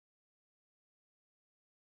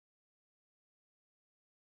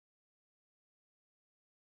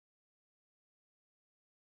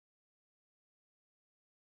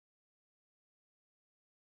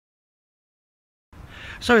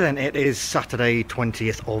So then, it is Saturday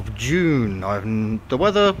 20th of June. The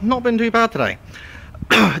weather not been too bad today.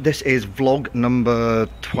 This is vlog number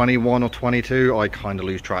 21 or 22. I kind of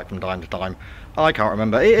lose track from time to time. I can't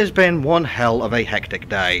remember. It has been one hell of a hectic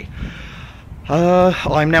day.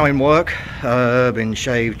 I'm now in work. Been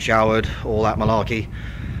shaved, showered, all that malarkey.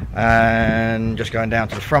 And just going down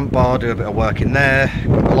to the front bar, do a bit of work in there.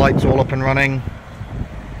 Got the lights all up and running.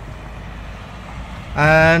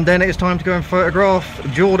 And then it's time to go and photograph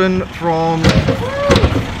Jordan from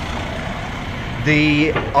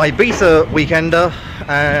the Ibiza weekender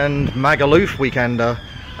and Magaluf weekender,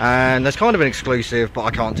 and there's kind of an exclusive, but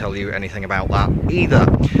I can't tell you anything about that either.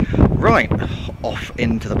 Right, off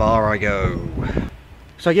into the bar I go.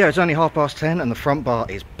 So yeah, it's only 10:30 and the front bar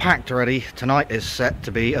is packed already. Tonight is set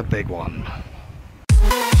to be a big one.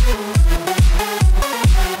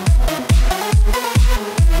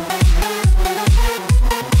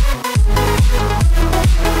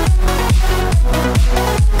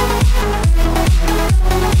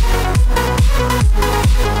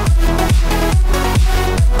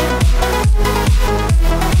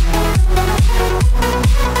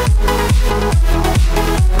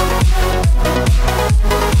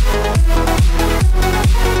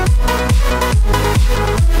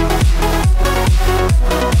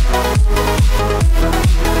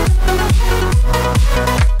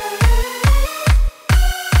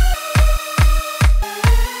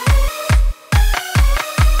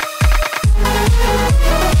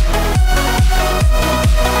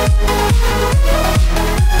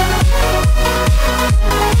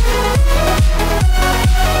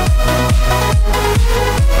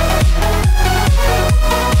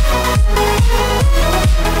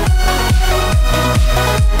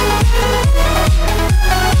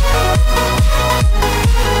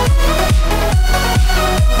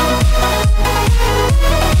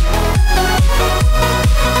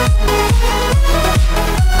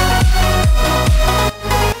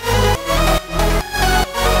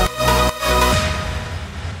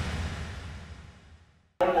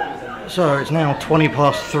 So it's now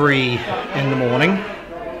 3:20 in the morning.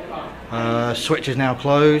 Switch is now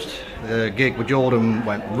closed. The gig with Jordan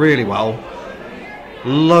went really well.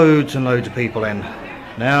 Loads and loads of people in.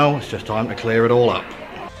 Now it's just time to clear it all up.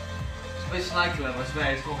 Switch Nightclub, I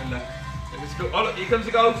swear it's fucking look. Oh look, here comes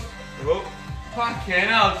the ghost. Oh, fucking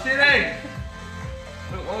hell, sit in.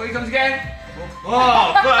 Look, oh, here comes again.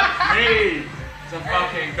 Oh, fuck me. It's a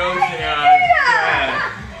fucking ghost in here.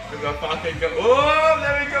 Yeah. Look at fucking go. Oh,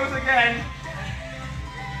 there he goes again.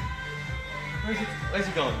 Where's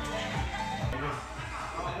he gone?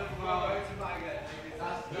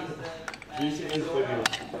 He's in his video.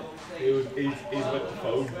 He's with the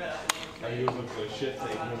phone and he was with the shit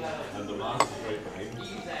taking him and the mask is right behind him.